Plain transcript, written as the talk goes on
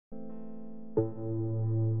For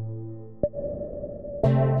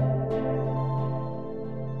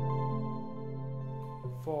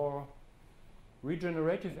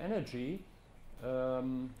regenerative energy,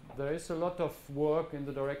 there is a lot of work in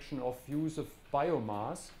the direction of use of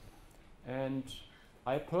biomass, and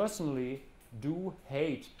I personally do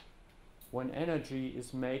hate when energy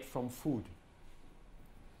is made from food.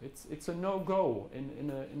 It's a no-go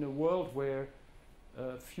in a world where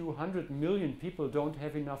a few 100 million people don't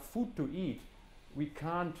have enough food to eat. We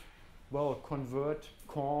can't, well, convert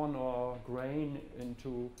corn or grain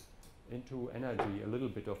into energy, a little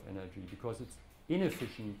bit of energy, because it's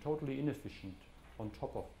inefficient, totally inefficient on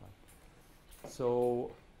top of that.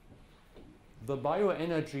 So the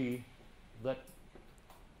bioenergy that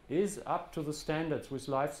is up to the standards with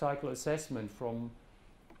life cycle assessment from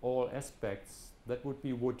all aspects, that would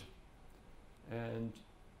be wood. And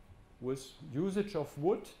with usage of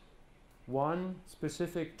wood, one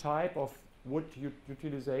specific type of wood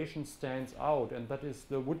utilization stands out, and that is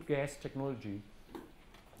the wood gas technology.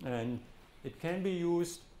 And it can be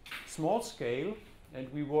used small scale,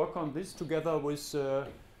 and we work on this together with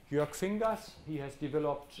Jörg Fingers. He has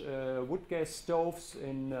developed wood gas stoves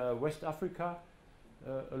in West Africa,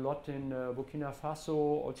 a lot in Burkina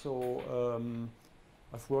Faso. Also,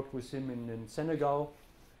 I've worked with him in Senegal.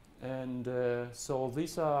 And so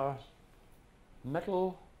these are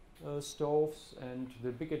metal stoves, and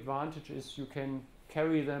the big advantage is you can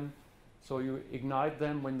carry them. So you ignite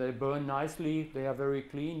them when they burn nicely, they are very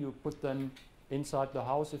clean. You put them inside the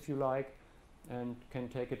house if you like, and can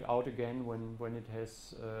take it out again when it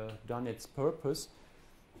has done its purpose.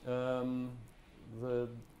 The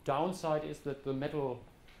downside is that the metal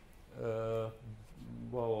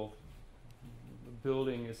well,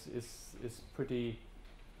 building is pretty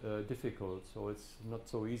difficult, so it's not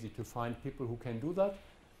so easy to find people who can do that.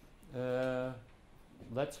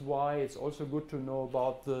 That's why it's also good to know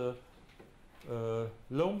about the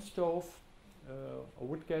loam stove, a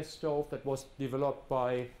wood gas stove that was developed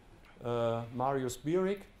by Marius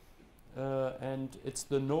Bierig, and it's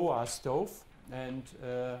the Noah stove. And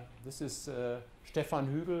this is Stefan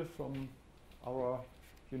Hügel from our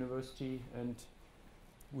university, and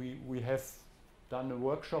we have done a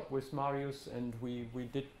workshop with Marius, and we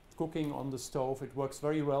did cooking on the stove. It works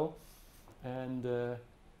very well, and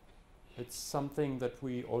it's something that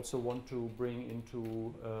we also want to bring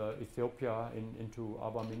into Ethiopia, into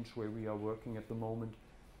Aba Minch, where we are working at the moment,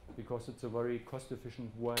 because it's a very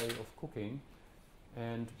cost-efficient way of cooking.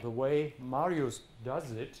 And the way Marius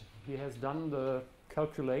does it, he has done the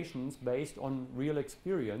calculations based on real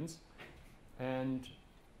experience, and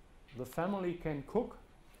the family can cook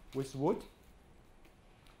with wood,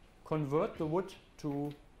 convert the wood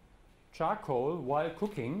to charcoal while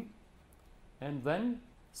cooking, and then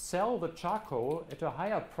sell the charcoal at a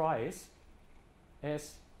higher price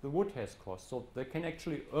as the wood has cost. So they can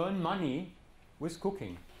actually earn money with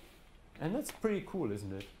cooking. And that's pretty cool,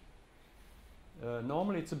 isn't it?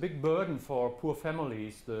 Normally it's a big burden for poor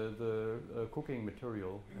families, the cooking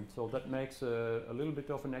material. And so that makes a little bit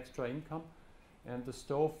of an extra income. And the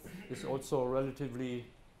stove is also relatively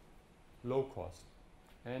low cost.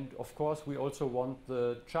 And of course we also want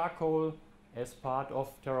the charcoal as part of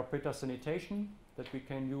terra preta sanitation, that we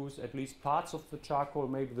can use at least parts of the charcoal,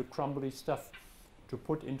 maybe the crumbly stuff, to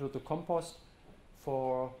put into the compost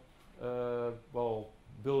for well,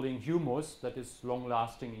 building humus that is long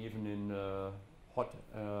lasting even in hot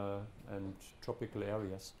and tropical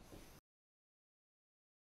areas.